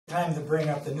time to bring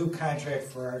up the new contract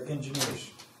for our engineers,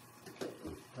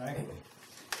 right?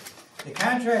 The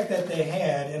contract that they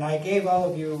had, and I gave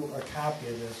all of you a copy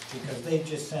of this because they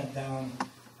just sent down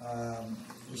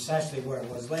essentially what it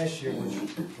was last year, which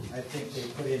I think they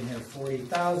put in here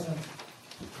 40,000.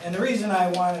 And the reason I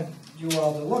wanted you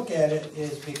all to look at it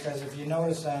is because if you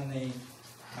notice on the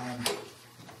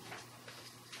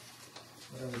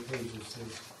whatever page this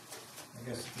is, I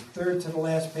guess the third to the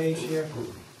last page here,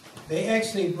 they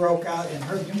actually broke out, and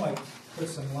Herb, you might put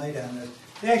some light on this,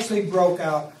 they actually broke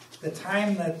out the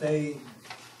time that they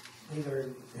either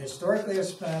historically have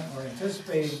spent or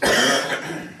anticipating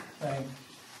thing,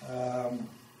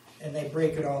 and they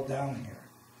break it all down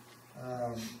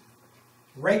here.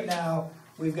 Right now,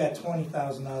 we've got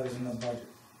 $20,000 in the budget.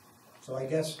 So I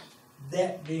guess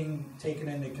that being taken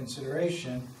into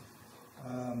consideration,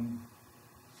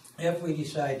 if we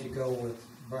decide to go with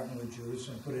Barton Loguidice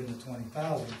and put in the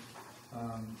 20,000,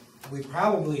 we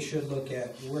probably should look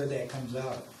at where that comes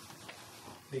out of.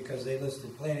 Because they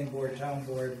listed planning board, town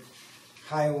board,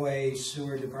 highway,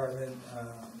 sewer department,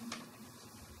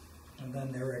 and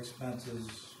then their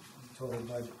expenses, total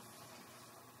budget.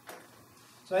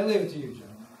 So I leave it to you, John.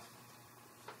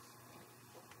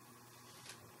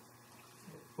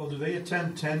 Well, do they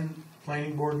attend 10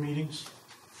 planning board meetings?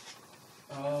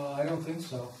 I don't think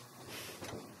so.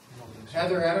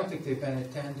 Heather, I don't think they've been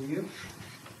at 10, do you?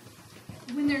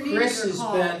 When they're needed, Chris they're has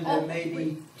called. been to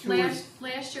maybe 2 or...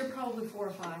 Last year, probably 4 or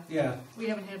 5. Yeah, We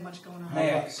haven't had much going on.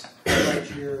 max.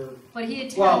 But your But he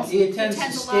attends. Well, he attends the a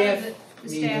lot staff of the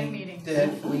staff meetings.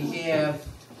 that we have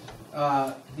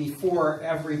before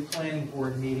every planning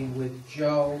board meeting with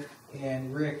Joe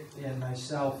and Rick and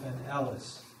myself and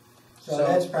Ellis. so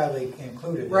that's probably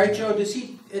included. in Right, that. Joe, does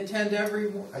he attend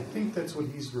every, I think that's what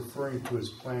he's referring to as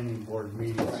planning board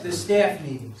meetings. the staff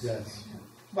meetings? Yes.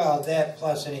 Well, that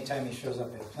plus anytime he shows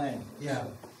up at a planning board. Yeah.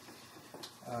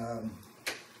 So,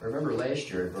 I remember last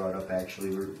year I brought up actually,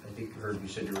 I think you heard you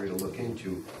said you were going to look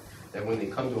into, that when they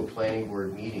come to a planning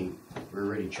board meeting, we're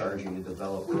already charging the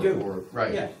developer. We do.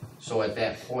 Right. Yeah. So at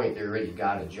that point, they already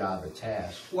got a job, a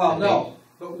task. Well, And no,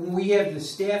 but when we have the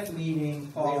staff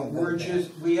meeting, Paul, we're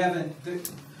just reviewing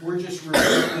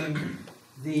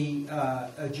the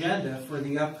agenda for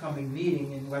the upcoming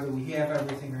meeting and whether we have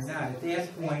everything or not. At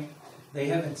that point, they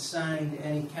haven't signed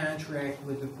any contract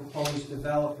with the proposed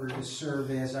developer to serve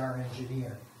as our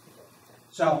engineer.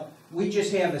 So we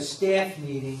just have a staff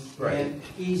meeting, Right. and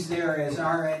he's there as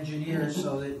our engineer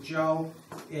so that Joe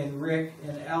and Rick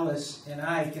and Ellis and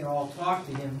I can all talk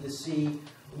to him to see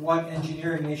what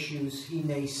engineering issues he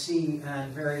may see on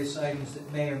various items that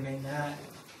may or may not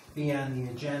be on the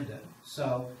agenda.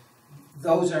 So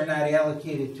those are not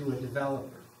allocated to a developer.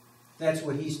 That's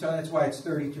what he's talking. That's why it's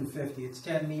 $32.50. It's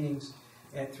 10 meetings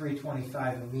at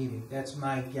 $3.25 a meeting. That's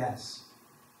my guess.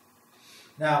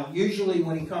 Now, usually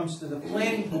when he comes to the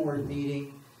planning board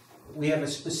meeting, we have a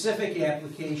specific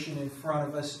application in front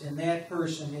of us, and that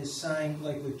person is signed,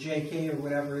 like with JK or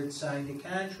whatever, it's signed a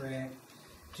contract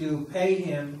to pay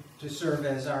him to serve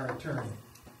as our attorney.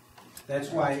 That's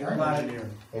why a lot of,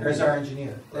 or as our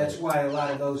engineer. That's why a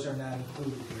lot of those are not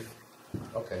included here.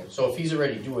 Okay, so if he's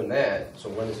already doing that, so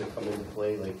when does it come into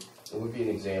play? Like, what would be an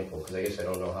example? Because I guess I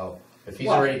don't know how, if he's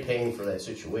Well, already paying for that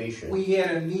situation. We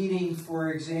had a meeting,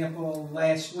 for example,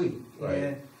 last week, Right.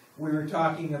 and we were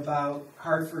talking about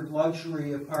Hartford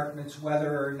luxury apartments,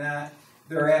 whether or not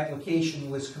their application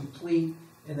was complete,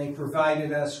 and they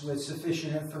provided us with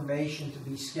sufficient information to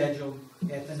be scheduled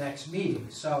at the next meeting.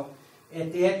 So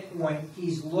at that point,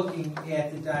 he's looking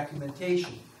at the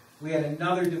documentation. We had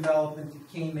another development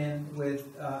that came in with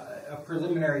a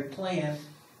preliminary plan,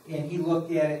 and he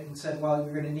looked at it and said, well,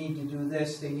 you're going to need to do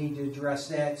this, they need to address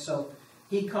that. So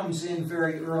he comes in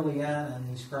very early on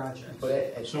these projects. But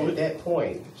at that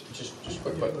point, just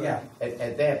quick, Yeah.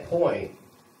 at that point,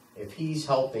 if he's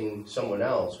helping someone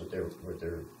else with their,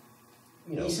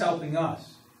 you know. He's helping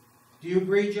us. Do you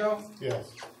agree, Joe?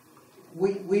 Yes.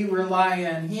 We rely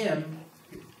on him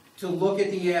to look at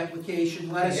the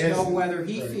application, let us know whether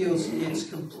he feels it's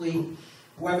complete,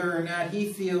 whether or not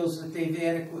he feels that they've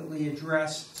adequately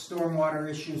addressed stormwater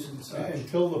issues and such.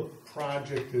 Until the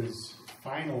project is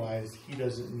finalized, he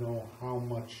doesn't know how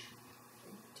much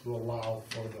to allow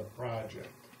for the project,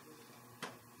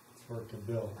 for it to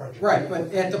build. Right,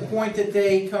 but at the point that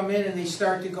they come in and they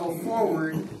start to go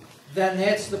forward, then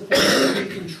that's the point that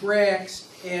he contracts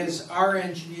as our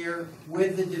engineer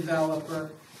with the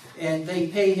developer, and they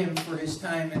pay him for his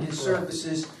time and his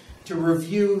services to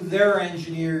review their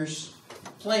engineer's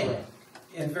plan Correct.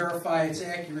 and verify its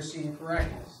accuracy and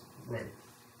correctness. Right.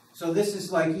 So this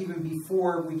is like even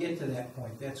before we get to that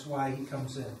point. That's why he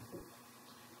comes in.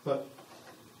 But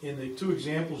in the two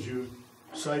examples you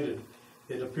cited,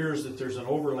 it appears that there's an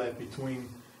overlap between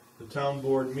the town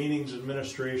board meetings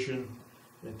administration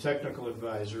and technical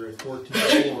advisor at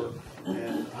 14.4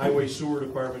 and highway sewer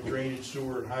department, drainage,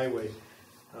 sewer, and highway.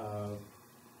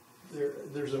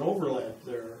 There's an overlap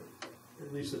there,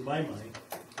 at least in my mind.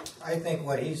 I think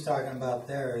what he's talking about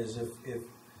there is if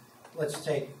let's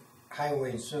take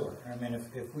highway and sewer. I mean,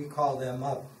 if we call them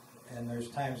up, and there's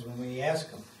times when we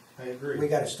ask them, I agree. we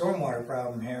got a stormwater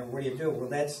problem here, what do you do? Well,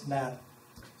 that's not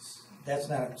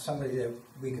somebody that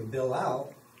we can bill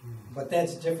out, but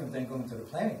that's different than going to the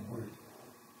planning board.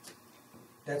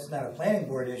 That's not a planning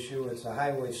board issue, it's a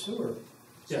highway sewer.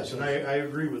 Yes, and I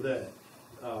agree with that.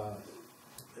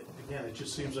 Again, it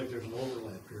just seems like there's an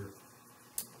overlap here.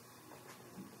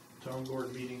 Town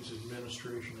board meetings,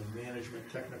 administration, and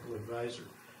management technical advisor.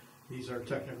 He's our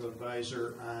technical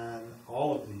advisor on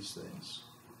all of these things.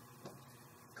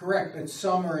 Correct, but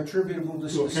some are attributable to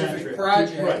To a specific contract.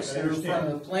 projects Right, I that are in front understand.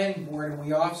 of the planning board, and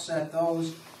we offset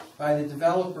those by the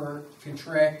developer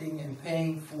contracting and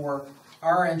paying for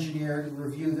our engineer to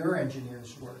review their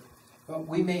engineer's work. But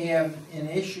we may have an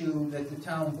issue that the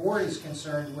town board is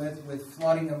concerned with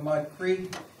flooding of Mud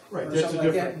Creek Right, or that's a something like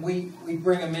that, different. and we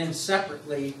bring them in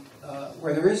separately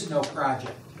where there is no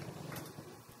project.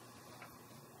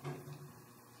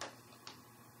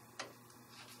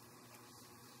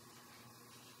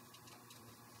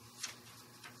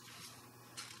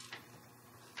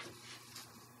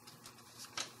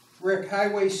 Rick,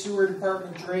 highway sewer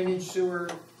department, drainage sewer,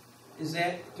 is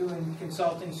that doing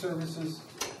consulting services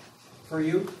for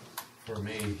you? For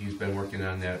me, he's been working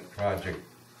on that project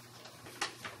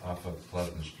off of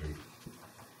Pleasant Street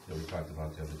that we talked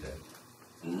about the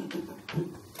other day.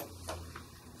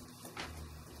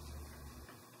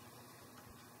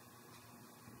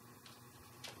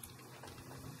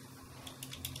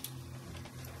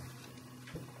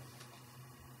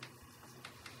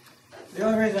 The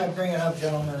only reason I bring it up,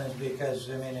 gentlemen, is because,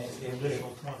 I mean,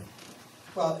 Additional 20.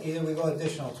 well, either we go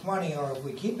additional 20, or if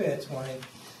we keep it at 20,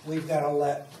 we've got to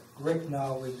let Rick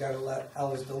know, we've got to let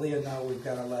Alice Delia know, we've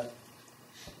got to let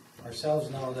ourselves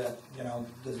know that, you know,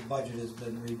 this budget has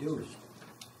been reduced.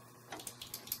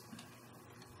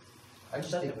 I I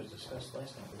just thought think, that was discussed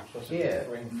last time. We were supposed to Yeah.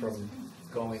 refrain from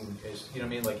going, as, you know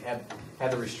what I mean, like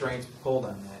have the restraints pulled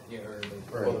on that, you know,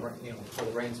 or pull the, you know, pull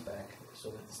the reins back, so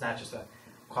that it's not just a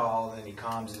call and then he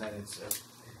comes and then it's,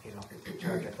 you know,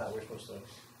 charge. I thought we were supposed to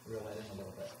reel that in a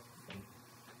little bit.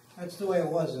 That's the way it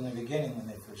was in the beginning when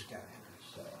they first got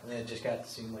here. So, and then it just got,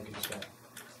 seemed like it just got.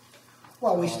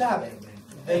 Well, we stopped it.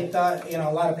 They thought, you know,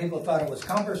 a lot of people thought it was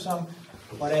cumbersome,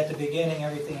 but at the beginning,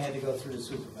 everything had to go through the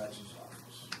supervisor's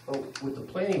office. oh, with the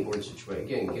planning board situation,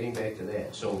 again, getting back to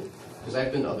that, so, because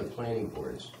I've been to other planning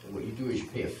boards, and what you do is you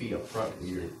pay a fee up front for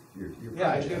your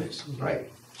Yeah, I do. projects. Right,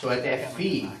 so at that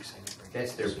fee,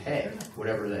 that's their pay,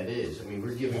 whatever that is. I mean,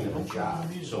 we're giving them a job,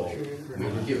 so, I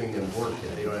mean, we're giving them work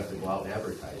that they don't have to go out and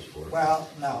advertise for. Well,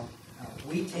 no,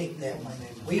 we take that money,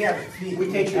 we have a fee.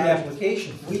 We take your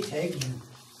application. We take,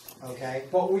 okay?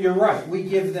 But you're right, we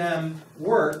give them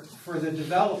work for the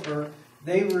developer,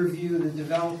 they review the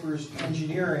developer's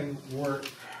engineering work,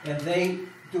 and they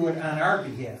do it on our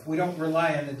behalf. We don't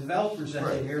rely on the developer's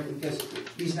Right. engineer because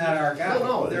he's not our guy.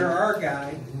 No, They're our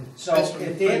guy. So That's at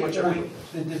pretty that much point, everything.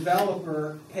 the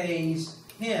developer pays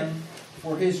him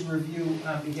for his review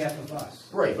on behalf of us.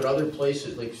 Right, but other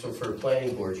places, like, so for the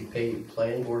planning board, you pay your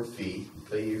planning board fee, you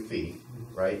pay your fee,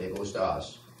 right, that goes to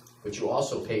us. But you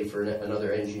also pay for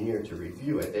another engineer to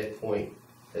review. At that point,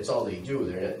 that's all they do.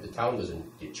 The town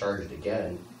doesn't get charged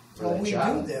again for Well, that we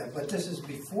job. do that, but this is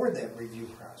before that review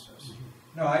process.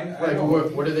 No, I Right, but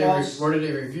don't. what are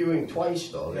they reviewing twice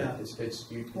though? Yeah. It's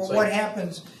Well, like, what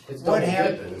happens, it's what double hap-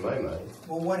 dipping in my mind.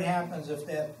 well, what happens if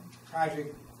that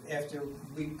project, after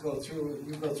we go through,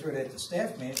 you go through it at the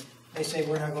staff meeting, they say,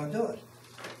 we're not gonna do it?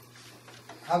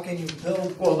 How can you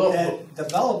build Well, no, that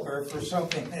developer for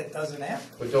something that doesn't happen?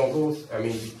 But don't go, I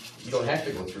mean, you don't have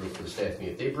to go through it for the staff meeting.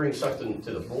 If they bring something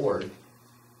to the board,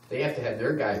 they have to have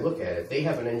their guy look at it. If they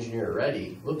have an engineer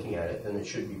already looking at it, then it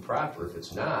should be proper. If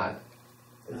it's not,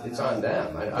 it's on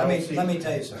them. I don't see. Let me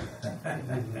tell you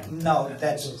something. No,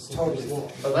 that's totally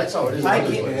false. But that's how it is in I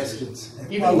other can't- places.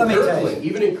 Even Well, in let me tell you. Kirkland,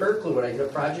 even in Kirkland, when I did a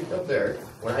project up there,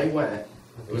 when I went,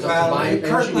 it was up to Well, my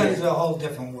Kirkland is engineer. a whole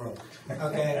different world,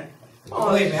 okay?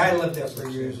 Believe me, I lived there for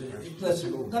years.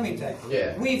 Listen, let me tell you.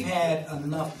 Yeah. We've had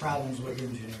enough problems with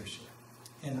engineers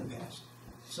here in the past.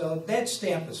 So that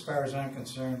stamp, as far as I'm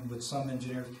concerned, with some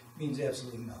engineers, means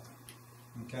absolutely nothing,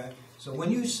 okay? So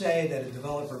when you say that a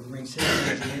developer brings his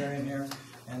engineer in here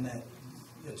and that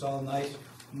it's all nice,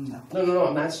 No. No,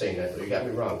 I'm not saying that, though. You got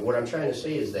me wrong. What I'm trying to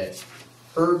say is that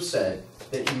Herb said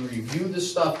that you review the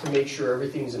stuff to make sure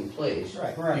everything's in place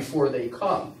Right. Correct. before they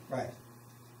come. Right.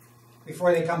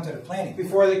 Before they come to the planning. board.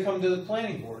 Before they come to the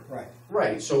planning board. Right.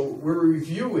 Right, so we're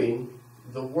reviewing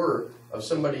the work of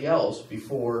somebody else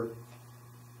before,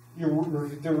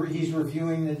 He's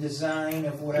reviewing the design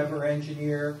of whatever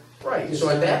engineer. right, so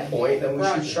at that Design point, then the we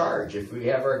should project. charge. If we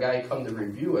have our guy come to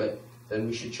review it, then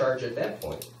we should charge at that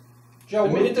point. Joe,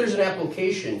 The minute there's an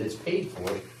application that's paid for,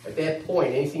 at that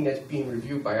point, anything that's being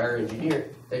reviewed by our engineer,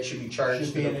 that should be charged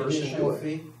should to be the an person additional doing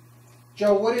it. fee.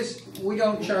 Joe, we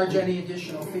don't charge any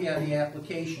additional fee on the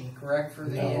application, correct, for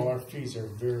the? No, our fees are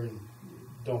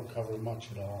don't cover much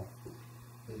at all.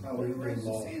 Well, we raise the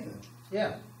low. fee then.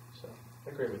 Yeah, So, I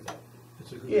agree with that.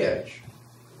 It's a good Yeah. catch.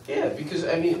 Yeah, because,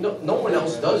 I mean, no one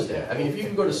else does that. I mean, if you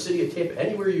can go to City of Tampa,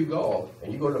 anywhere you go,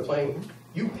 and you go to the planning,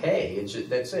 you pay,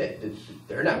 that's it.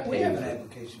 They're not We have paying an for it.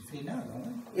 application fee now,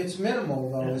 don't it's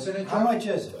minimal though, isn't it, we? How Joe? much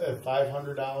is it?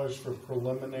 $500 for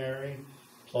preliminary,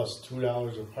 plus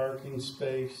 $2 a parking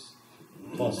space,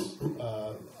 plus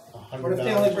 $100. What if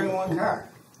they only bring one car?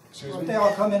 Excuse What if me? they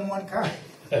all come in one car?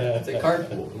 It's a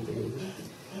carpool.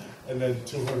 And then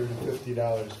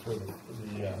 $250 for the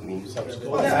subsequent.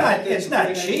 Well, it's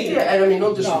not cheap. Yeah, and I mean,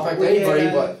 no disrespect No, to we anybody,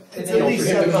 had, but, it's you know, at for least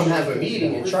him to come 700. have a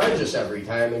meeting and charge us every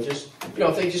time and just, you know,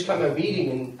 if they just come to a meeting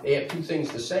and they have two things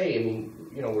to say, I mean,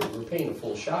 you know, we're paying a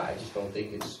full shot. I just don't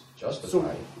think it's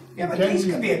justified. Yeah, but these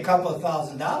could be a couple of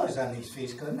 $1,000s on these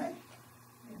fees, couldn't they?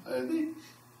 They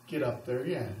get up there,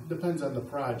 yeah. Depends on the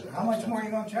project. How much more are you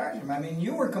gonna charge them? I mean,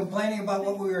 you were complaining about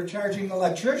what we were charging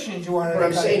electricians, you wanted But to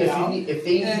I'm cut saying it if down. if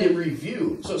they need it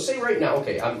reviewed, so say right now,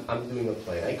 okay, I'm doing a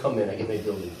plan, I come in, I get my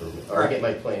building permit, or I get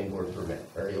my planning board permit,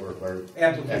 or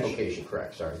application,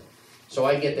 correct, sorry. So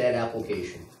I get that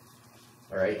application,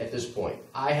 all right, at this point.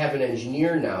 I have an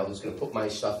engineer now that's gonna put my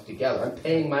stuff together, I'm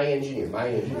paying my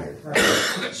engineer.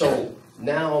 So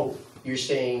now you're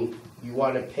saying you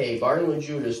wanna pay Barton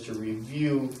Loguidice to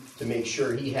review, to make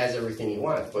sure he has everything he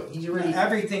wants, but he's already,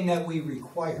 Everything that we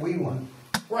require. We want.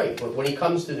 right, but when he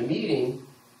comes to the meeting,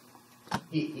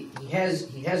 he has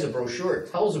a brochure,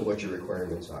 it tells him what your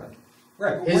requirements are.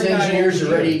 Right. but His we're not engineers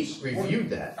already engineers. reviewed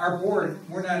that. Our board,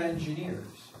 we're not engineers.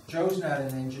 Joe's not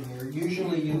an engineer.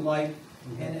 Usually you like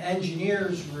an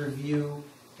engineer's review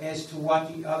as to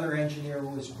what the other engineer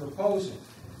was proposing.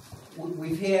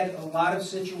 We've had a lot of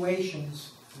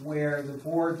situations where the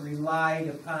board relied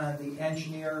upon the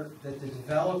engineer that the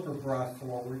developer brought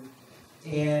forward.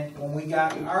 And when we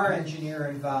got our engineer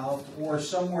involved, or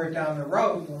somewhere down the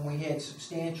road, when we had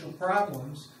substantial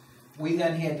problems, we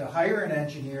then had to hire an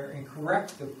engineer and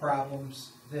correct the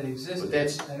problems that existed. But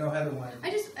that's- I know Heather wanted. I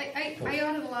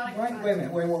audit a lot of. Wait a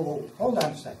minute, wait, hold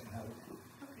on a second, Heather.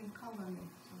 Okay, call on me.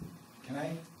 Can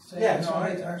I say? Yeah, no,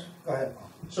 something? I- Go ahead, Paul.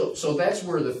 So that's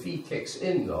where the fee kicks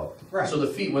in though. Right. So the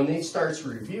fee, when they starts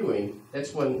reviewing,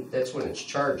 that's when it's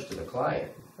charged to the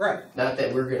client. Right, Not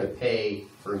that we're gonna pay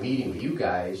for a meeting with you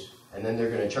guys, and then they're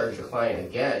gonna charge the client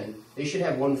again. They should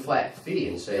have one flat fee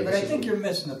and say. Yeah, but this I is think what- you're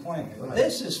missing the point here. Right.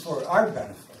 This is for our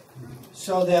benefit,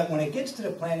 so that when it gets to the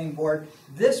planning board,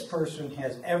 this person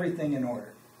has everything in order.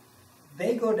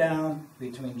 They go down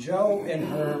between Joe and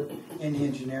her and the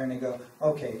engineer, and they go,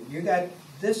 okay, you got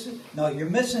this, no, you're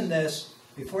missing this.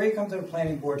 Before you come to the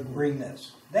planning board, bring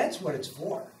this. That's what it's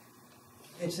for.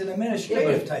 It's an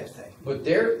administrative type thing. But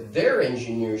their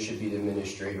engineer should be the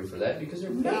administrator for that because they're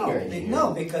paying their engineer.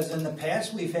 No, because in the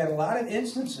past, we've had a lot of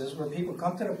instances where people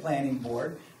come to the planning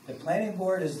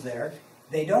board is there,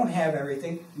 they don't have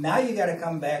everything, now you gotta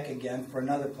come back again for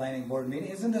another planning board meeting.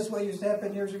 Isn't this what used to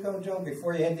happen years ago, Joe,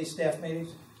 before you had these staff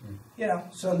meetings? You know,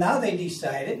 so now they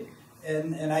decided,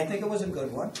 and I think it was a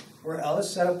good one, where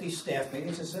Ellis set up these staff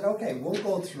meetings and said, okay, we'll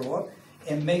go through it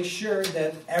and make sure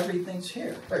that everyth's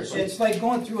here. Right, so- It's like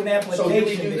going through an So do we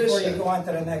application do this before you then? go on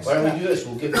to the next Why step. don't we do this?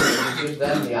 We'll give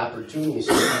them the opportunity,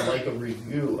 so if you'd like a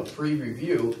review, a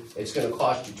pre-review, it's gonna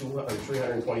cost you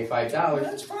 $325,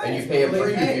 That's fine. and you pay a Well,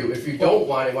 they pay. pre-review. If you don't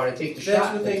wanna take the that's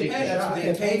shot, what then they take pay, the that's shot. what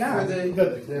they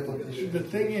pay for the, The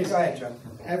thing is, Go ahead, Joe.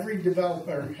 every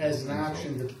developer has an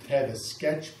option to have a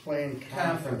sketch plan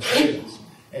conference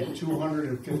at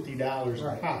 $250 a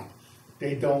Right. pop.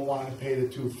 They don't want to pay the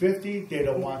 $250, they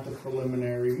don't want the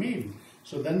preliminary meeting.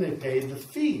 So then they pay the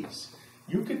fees.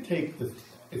 You could take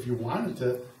if you wanted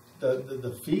to,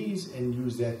 the fees and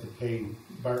use that to pay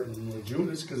Barton and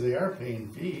Loguidice, because they are paying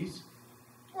fees.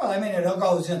 Well, I mean, it all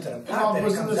goes into the It pot all that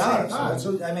goes it in comes the out same of, pot,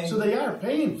 so, I mean. so they are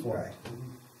paying for Right. it,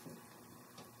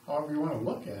 however you want to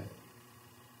look at it.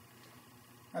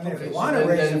 I mean, if Okay, you so wanna then-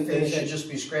 raise then the it fees, should just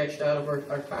be scratched out of our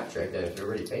contract then, if you're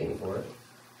already paying for it.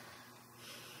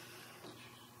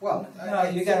 Well, No,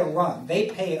 you got it wrong. They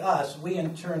pay us, we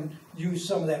in turn use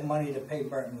some of that money to pay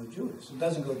Barton Loguidice. It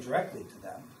doesn't go directly to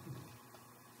them.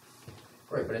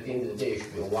 Right, but at the end of the day, it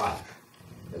should be a wash.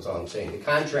 That's all I'm saying. The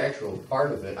contractual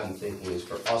part of it, I'm thinking, is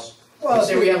for us. Well, Let's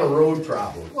say we have a road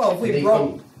problem. Well, and they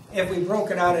come- if we broke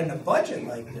it out in a budget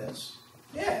like this,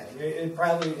 yeah, it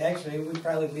probably, actually, it would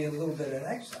probably be a little bit in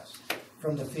excess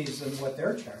from the fees than what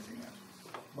they're charging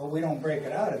us. But we don't break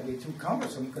it out, it'd be too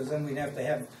cumbersome, because then we'd have to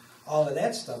have all of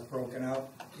that stuff broken out,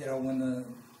 you know,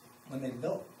 when they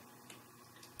bill.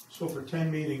 So for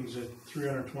 10 meetings at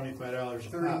 $325 a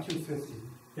pop, $32.50.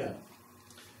 yeah,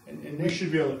 And we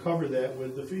should be able to cover that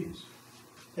with the fees.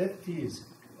 that fee is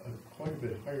quite a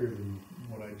bit higher than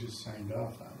what I just signed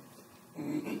off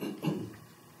on.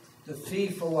 The fee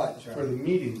for what, For Charlie? the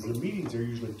meetings are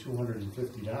usually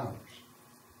 $250.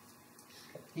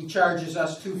 He charges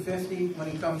us $250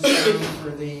 when he comes down for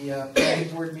the planning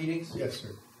board meetings? Yes, sir.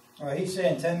 Well, he's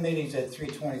saying 10 meetings at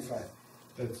 $325.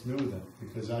 That's new then,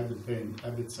 because I've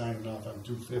been signing off on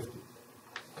 $250.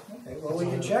 Okay, well, we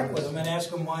can check with him and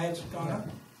ask him why it's gone up.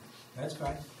 That's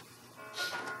fine.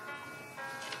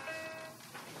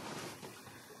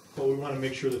 But we want to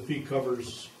make sure the fee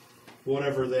covers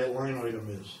whatever that line item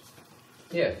is.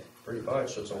 Yeah, pretty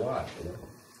much, so it's a wash, you know?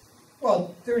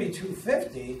 Well,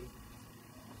 $32.50,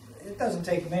 it doesn't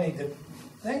take many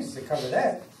things to cover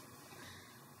that.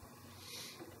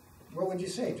 What would you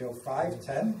say, Joe, 5,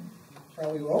 10?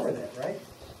 Probably over that, right?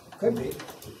 Could be,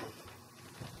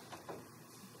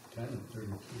 10 and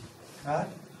 32. huh?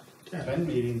 10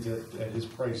 meetings at his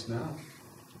price now.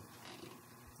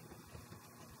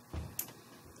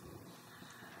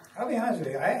 I'll be honest with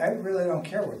you, I really don't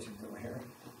care what you do here.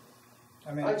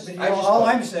 I mean, I just all don't-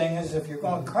 I'm saying is if you're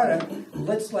gonna cut it,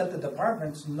 let's let the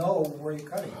departments know where you're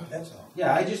cutting it, that's all.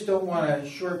 Yeah, I just don't want to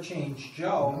shortchange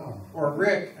Joe or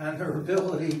Rick on their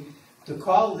ability to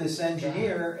call this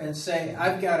engineer and say,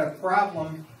 I've got a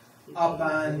problem up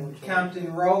on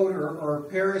Compton Road or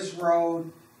Paris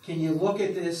Road. Can you look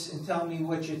at this and tell me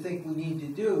what you think we need to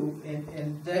do?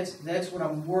 And that's what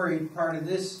I'm worried part of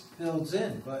this builds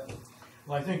in, but.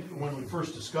 Well, I think when we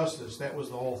first discussed this, that was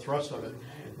the whole thrust of it.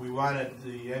 We wanted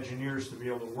the engineers to be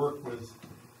able to work with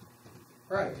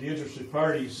Right. the interested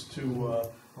parties to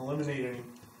eliminate any.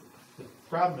 The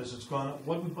problem is it's gone up,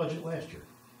 what did we budget last year?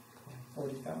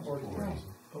 40,000.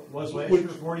 Was last year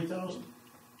 40,000?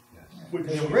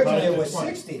 Because originally it was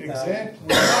 20. 60,000.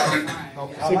 Exactly. How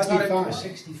much? 65.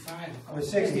 65. It was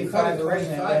 65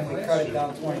 originally, and then we cut it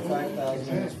down 25,000,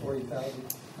 and it's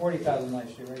 40,000. 40,000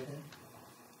 last year, right there?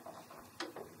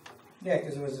 Yeah,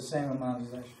 because it was the same amount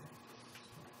as last year.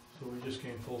 So we just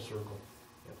came full circle.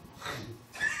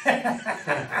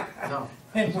 No.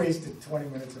 And wasted 20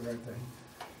 minutes of our time.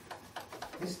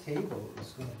 This table is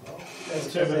going to go.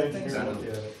 Let's have an engineer look at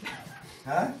it.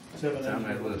 Huh? Let's have an It's on my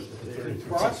engineer. list.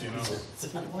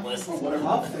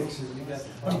 I'll fix it. We got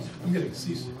I'm getting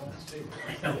seasick on this table.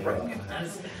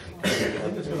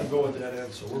 I'm just gonna go with that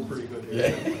end, so we're pretty good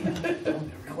here.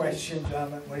 Question,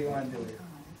 gentlemen, what do you want to do here?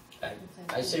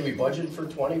 I say we budget for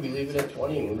 20, we leave it at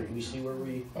 20, and we see where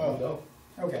we go.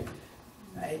 Okay.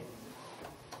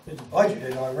 It's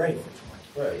budgeted already for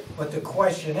 20. Right. But the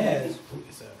question is,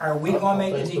 are we gonna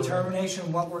make a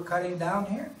determination what we're cutting down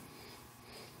here?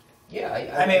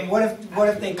 Yeah, I mean, what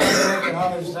if they come back and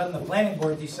all of a sudden the planning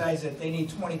board decides that they need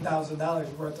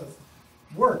 $20,000 worth of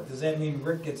work? Does that mean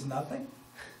Rick gets nothing?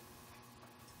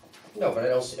 No, but I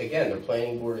don't, again, the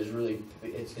planning board is really,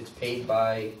 it's paid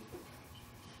by,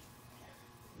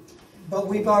 But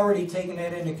we've already taken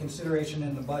that into consideration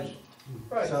in the budget.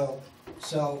 right,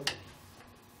 So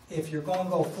if you're gonna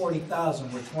go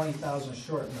 40,000, we're 20,000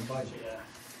 short in the budget.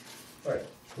 right.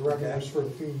 The revenues for the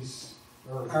fees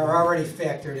Are already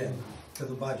factored in to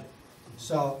the budget.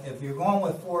 So if you're going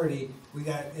with 40, we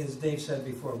got, as Dave said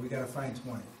before, we gotta find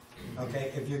 20.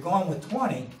 Okay, if you're going with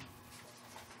 20,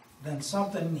 then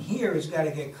something here has gotta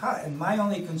get cut. And my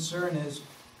only concern is,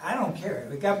 I don't care.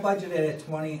 We got budgeted at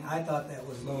 20, I thought that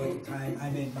was low at the time, I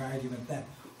made my argument then.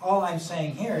 All I'm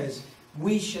saying here is,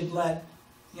 we should let,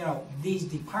 you know, these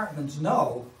departments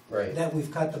know Right. that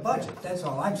we've cut the budget. That's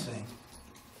all I'm saying.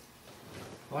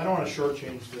 Well, I don't wanna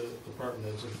shortchange the department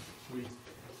heads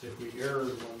if we erred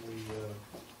when we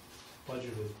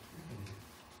budgeted.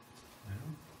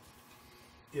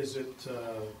 Is it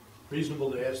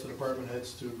reasonable to ask the department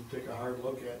heads to take a hard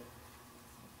look at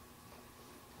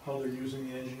how they're using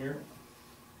the engineer?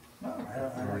 No,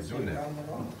 I don't see a problem at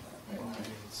all.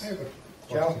 I have a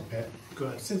Joe? question, Pat. Go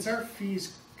ahead. Since our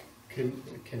fees can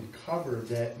cover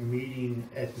that meeting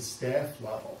at the staff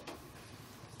level,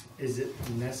 is it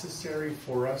necessary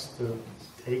for us to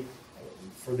take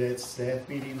for that staff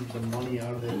meeting, the money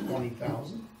out of that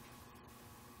 20,000?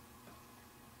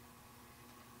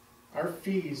 Our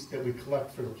fees that we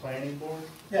collect for the planning board,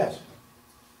 Yes,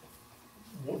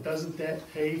 doesn't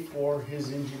that pay for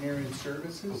his engineering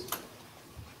services?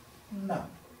 no.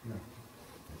 No.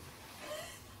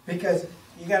 Because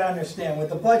you gotta understand, with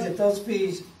the budget, those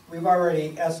fees, we've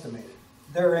already estimated.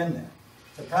 They're in there.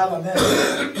 The problem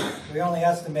is, we only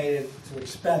estimated to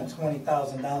expend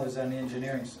 $20,000 on the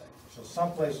engineering side. So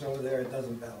someplace over there, it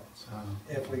doesn't balance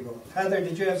if we go. Heather,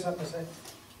 did you have something to say?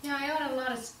 Yeah, I own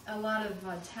a lot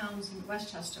of towns in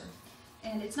Westchester,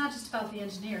 and it's not just about the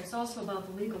engineer, it's also about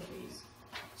the legal fees.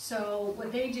 So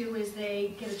what they do is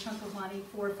they get a chunk of money,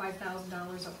 $4,000 or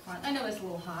 $5,000 up front. I know that's a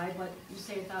little high, but you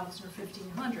say $1,000 or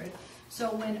 $1,500. So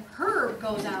when Herb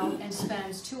goes out and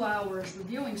spends 2 hours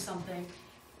reviewing something,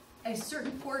 a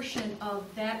certain portion of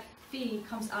that fee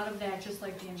comes out of that, just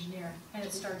like the engineer, and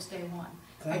it starts day one.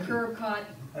 A curb cut,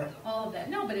 all of that.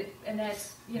 No, but and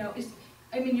that's,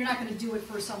 I mean, you're not gonna do it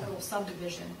for some little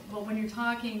subdivision. But when you're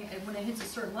talking, when it hits a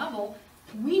certain level,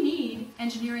 we need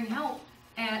engineering help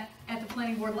at the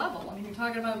planning board level. I mean, you're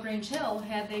talking about Grange Hill.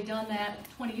 Had they done that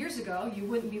 20 years ago, you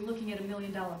wouldn't be looking at $1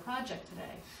 million project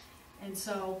today. And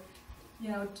so,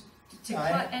 to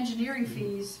cut engineering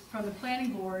fees from the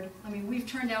planning board, I mean, we've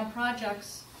turned down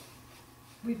projects,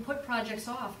 we've put projects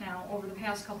off now over the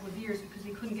past couple of years because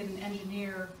we couldn't get an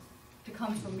engineer to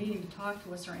come to a meeting to talk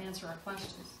to us or answer our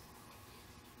questions.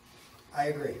 I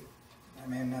agree. I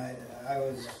mean, I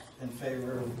was in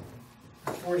favor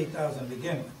of 40,000 to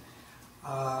begin with.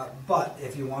 But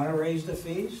if you want to raise the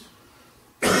fees,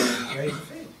 raise the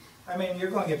fees. I mean,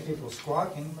 you're going to get people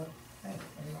squawking, but hey,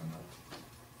 what do you want to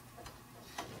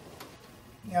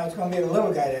do? It's going to be the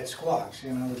little guy that squawks.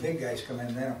 The big guys come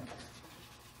in, they don't.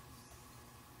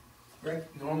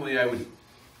 Rick? Normally I would,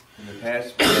 in the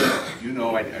past,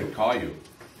 I'd call you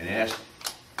and ask,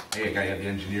 hey, I gotta have the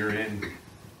engineer in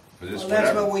for this, Well, that's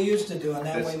whatever. what we used to do, and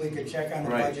that way That's- we could check on the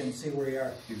right. budget and see where you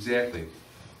are. Exactly.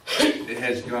 It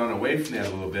has gone away from that a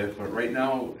little bit, but right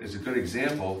now is a good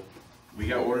example. We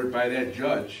got ordered by that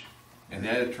judge and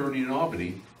that attorney in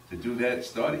Albany to do that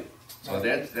study. So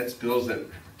that's bills that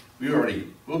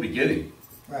we'll be getting.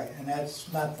 Right, and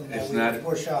that's nothing that It's we not- can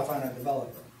push off on a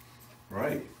developer.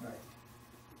 Right. Right.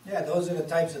 Yeah, those are the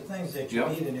types of things that you Yep,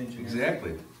 need in engineering.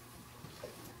 exactly.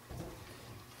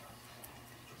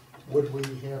 Would we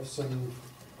have some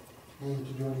room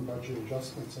to do any budget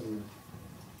adjustments in there?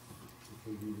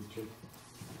 If we needed to.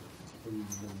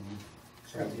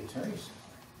 Got the attorneys.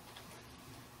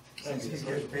 Since he's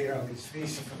getting paid all these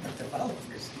fees from the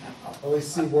developers now. At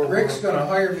least see where. Rick's gonna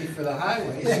hire me for the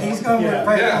highway. Yeah, so- he's going to Yeah.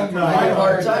 pay Yeah, out no, I have a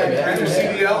hard time, man. Have you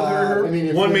seen the elder? I mean,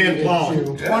 if One we man needed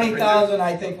pound. to- 20,000,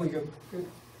 I think we could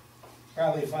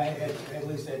probably find, at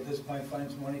least at this point, find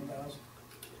 20,000.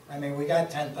 I mean, we got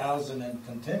 10,000 in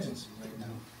contingency right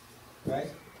now,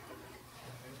 right?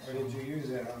 Or did you use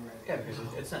that already? Yeah, because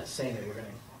it's not saying that we're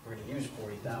gonna use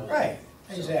 40,000. Right,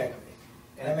 exactly.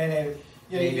 I mean,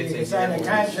 you Maybe it's can sign the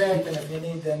engineering. contract, and if you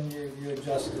need, then you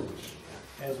adjust it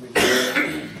as we go.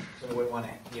 So we wouldn't want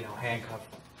to, handcuff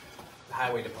the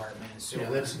highway department and sewer. Yeah,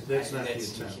 that's not the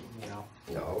intent. No,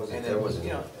 it And wasn't, then, that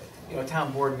wasn't.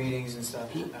 town board meetings and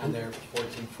stuff on there,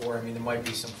 14.4, I mean, there might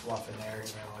be some fluff in there,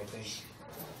 I think,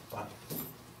 but,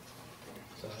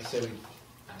 so I say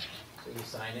we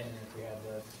sign it, and if we have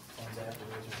the funds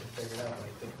afterwards, we can figure it out, but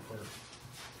I think if we're,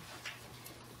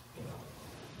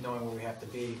 knowing where we have to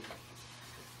be,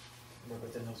 we're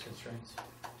within those constraints,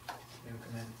 maybe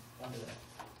we come in under that.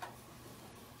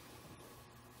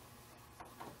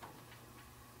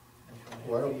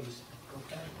 Why don't-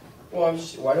 Well,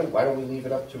 why don't we leave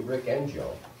it up to Rick and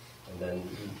Joe? And then,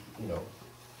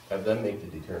 have them make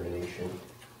the determination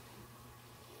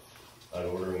on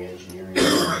ordering engineering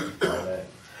and all that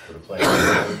for the planning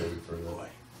board and for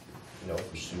the,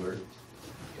 for sewer.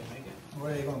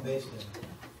 What are they gonna base it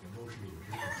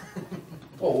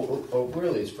Well,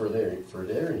 really, it's for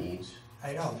their needs. on?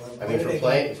 I know, but I what mean, are they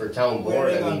gonna, for town what are board,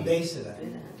 they I gonna mean, base it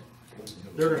on?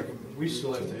 We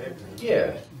still have to act.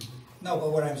 yeah. No,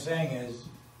 but what I'm saying is,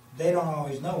 they don't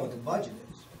always know what the budget is.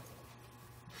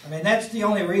 I mean, that's the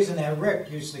only reason that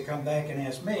Rick used to come back and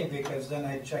ask me, because then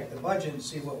I'd check the budget and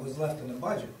see what was left in the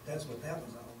budget. That's what that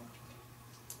was all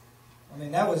about. I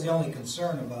mean, that was the only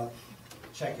concern about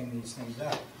checking these things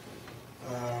out.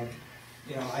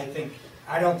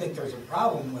 I don't think there's a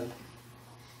problem with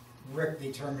Rick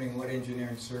determining what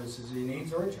engineering services he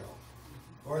needs, or Joe,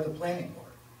 or the planning board.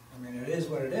 I mean, it is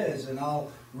what it is, and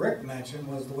all Rick mentioned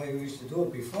was the way we used to do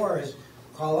it before is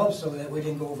call up so that we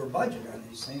didn't go over budget on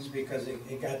these things, because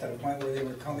it got to the point where they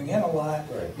were coming in a lot,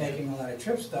 Right. making a lot of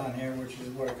trips down here, which is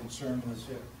what a concern was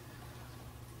here.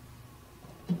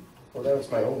 Well, that was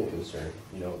my only concern,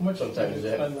 you know, How much did sometimes you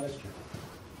that, spend last year?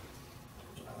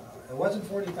 It wasn't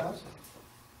 40,000.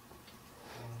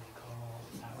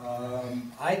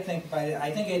 I think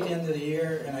at the end of the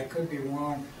year, and I could be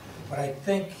wrong, but I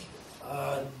think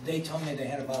they told me they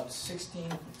had about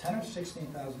 $10,000 or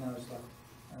 $16,000 left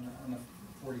on the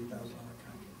 $40,000 contract.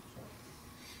 So.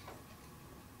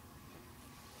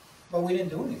 But we didn't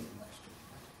do anything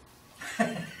last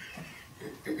year.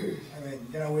 I mean,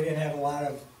 you know, we didn't have a lot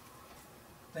of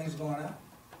things going on.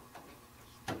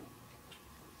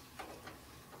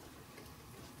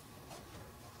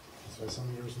 So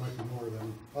some years might be more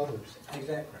than others.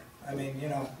 Exactly. I mean, you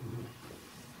know,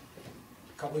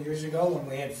 a couple of years ago when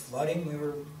we had flooding, we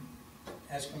were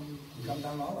asking them to come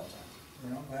down all the time. You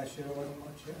know, last year there wasn't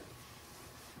much here.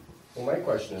 well, my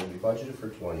question is, we budgeted for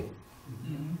 20,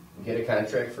 we get a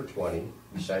contract for 20,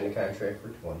 we sign a contract for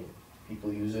 20,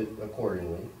 people use it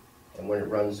accordingly, and when it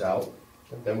runs out,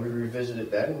 then we revisit it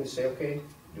then and we say, okay,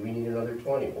 do we need another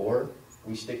 20? Or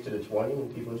we stick to the 20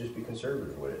 and people just be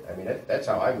conservative with it. I mean, that's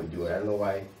how I would do it. I don't know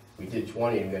why we did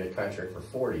 20 and we got a contract for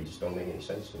 40, it just don't make any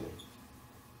sense to me.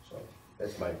 So,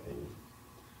 that's my opinion.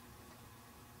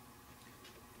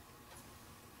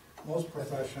 Most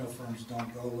professional firms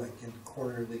don't go like in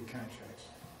quarterly contracts.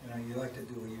 You know, you like to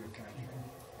do a year contract.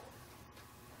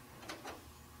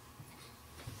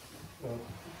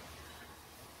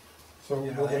 So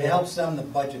You know, we're it gonna- helps them to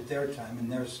budget their time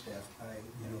and their staff by,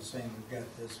 you know, saying we've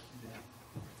got this, you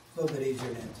know, a little bit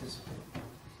easier to anticipate.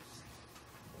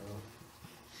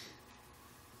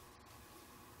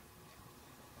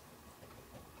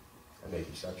 I make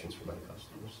exceptions for my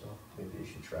customers, so maybe they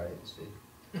should try it and see.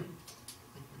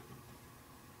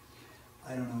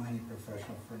 I don't know any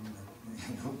professional firm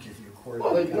that don't give you a quarterly.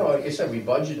 Well, like, no, contract. like I said, we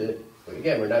budgeted, but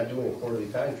again, we're not doing a quarterly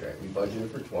contract. We budgeted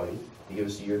for 20, they give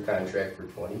us a year contract for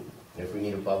 20, and if we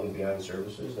need above and beyond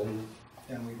services, then,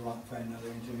 Then we go out and find another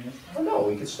engineer. oh no,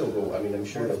 we could still go, I mean, I'm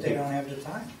sure Or they'll if they take. don't have the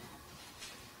time.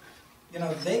 You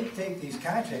know, they take these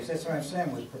contracts, that's what I'm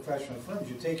saying with professional firms,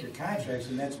 you take your contracts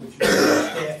and that's what you do,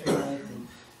 staffing it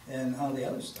and all the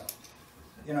other stuff.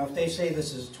 You know, if they say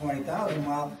this is 20,000,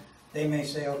 well, they may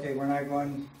say, okay, we're not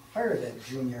going to hire that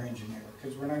junior engineer,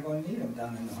 because we're not going to need him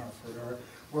down in Hartford, or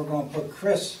we're going to put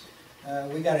Chris,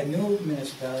 we got a new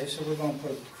municipality, so we're going to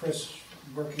put Chris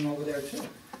working over there too.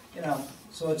 You know,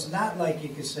 so it's not like you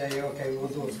could say, okay, we'll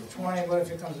do it for 20, but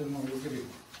if it comes in more, we'll give you.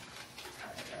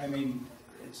 I mean,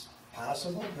 it's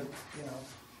possible, but, you know,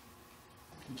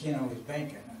 you can't always bank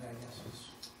on it, I guess.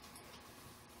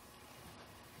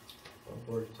 Well,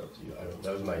 board, it's up to you, I don't,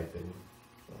 that was my opinion.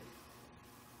 So.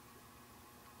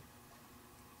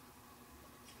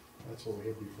 That's what we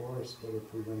had before us, but if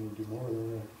we're gonna do more, then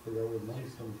we have to figure out where the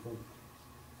money's coming from.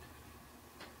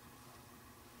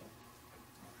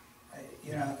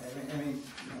 You know, I mean,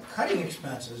 you know, cutting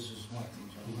expenses is one thing,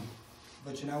 Joe.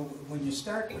 But you know, when you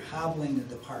start hobbling the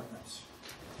departments,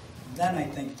 then I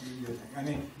think you're, I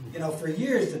mean, you know, for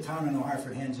years, the town of New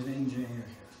Hartford hands an engineer here.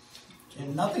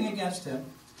 And nothing against him,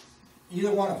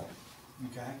 either one of them,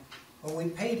 okay? But we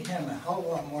paid him a hell of a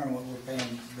lot more than what we're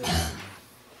paying this year.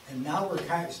 And now we're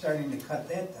kind of starting to cut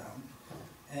that down.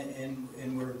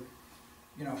 And we're,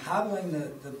 you know, hobbling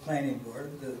the planning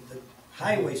board, the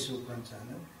highway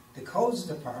superintendent, the codes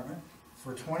department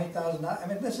for $20,000. I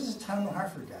mean, this is a town of New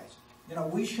Hartford, guys. You know,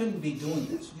 we shouldn't be doing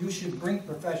this. You should bring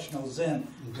professionals in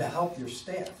to help your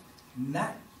staff,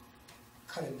 not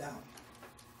cut it down.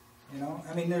 You know,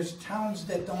 I mean, there's towns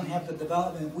that don't have the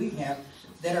development we have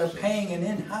that are paying an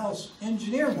in-house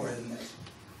engineer more than this.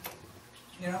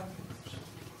 You know,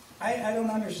 I don't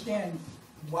understand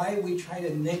why we try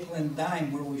to nickel and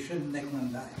dime where we shouldn't nickel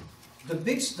and dime. The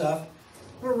big stuff,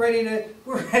 we're ready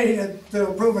to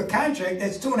approve a contract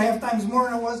that's 2.5 times more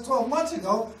than it was 12 months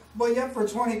ago, but yet for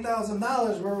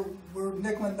 $20,000 we're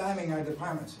nickel and diming our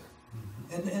departments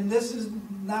here. And this is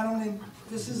not only,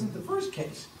 this isn't the first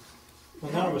case.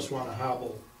 Well, none of us want to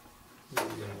hobble. The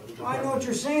I know what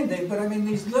you're saying, Dave, but I mean,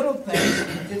 these little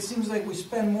things, it seems like we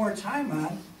spend more time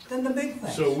on than the big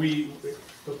things. So we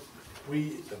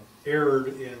erred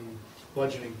in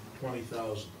budgeting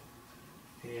 20,000,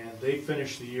 and they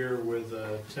finished the year with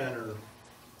a $10,000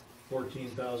 or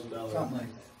 $14,000 Something like that.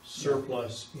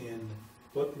 surplus in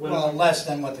what? Well, less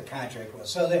than what the contract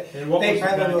was. So And what was the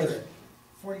probably contract?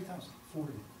 40,000.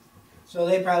 40. So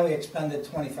they probably expended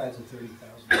 25 to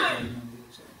 30,000.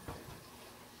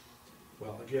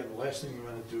 Well, again, the last thing we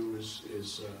want to do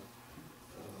is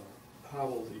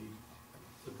hobble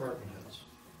the department heads.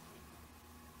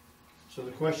 So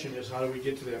the question is, how do we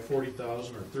get to that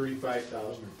 40,000 or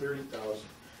 35,000 or 30,000,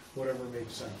 whatever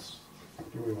makes sense?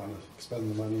 Do we want to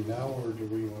spend the money now, or do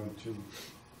we want to?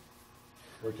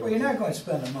 Well, you're not going to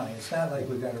spend the money. It's not like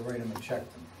we've got to write them and check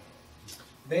them.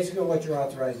 Basically, what you're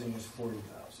authorizing is 40,000.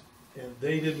 And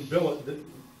they didn't bill it,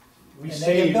 we And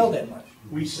they didn't bill saved, that much.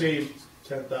 we saved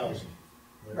 10,000.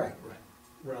 Right.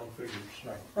 Round figures.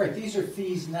 Right. Right, these are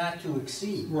fees not to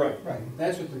exceed. Right, Right,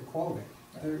 that's what they're quoting.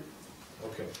 They're-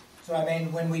 okay. So I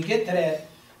mean, when we get to that,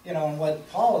 you know, and what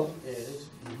Paul is,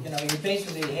 you know, you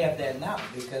basically have that now,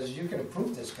 because you can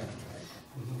approve this contract,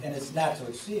 and it's not to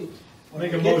exceed. When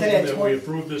Make a we get to motion that we 20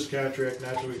 approve this contract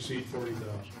not to exceed 40,000.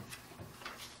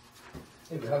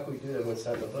 Yeah, but how can we do that when it's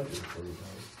not in the budget for you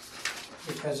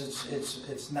Because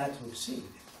it's not to exceed.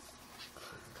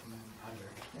 Under.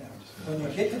 You know,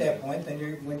 when you get to that point, then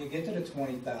when you get to the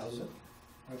 20,000,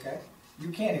 okay, you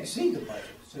can't exceed the budget.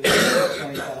 So you get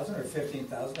 20,000 or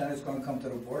 15,000, then it's going to come to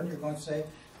the board, and you're going to say,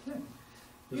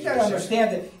 you got to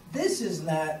understand that this is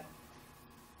not.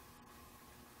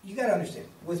 You got to understand,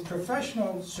 with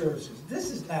professional services,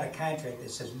 this is not a contract that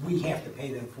says we have to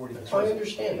pay them guys? I $40,000.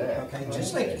 understand that. Okay,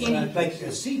 just like like a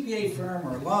CPA firm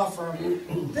or a law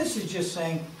firm, this is just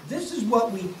saying, this is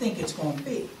what we think it's going to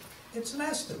be. It's an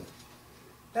estimate.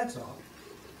 That's all.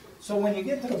 So when you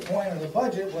get to the point of the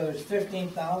budget, whether it's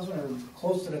 15,000 or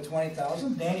close to the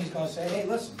 20,000, Danny's going to say, hey,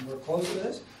 listen, we're close to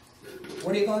this.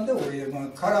 What are you going to do? We're either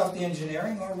going to cut off the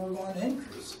engineering or we're going to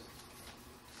increase it.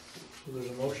 So there's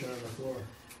a motion on the floor.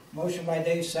 Motion by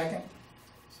Dave, second.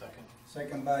 Second.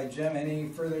 Second by Jim. Any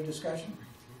further discussion?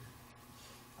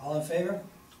 All in favor?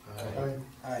 Aye.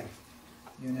 Aye.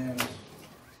 Unanimous.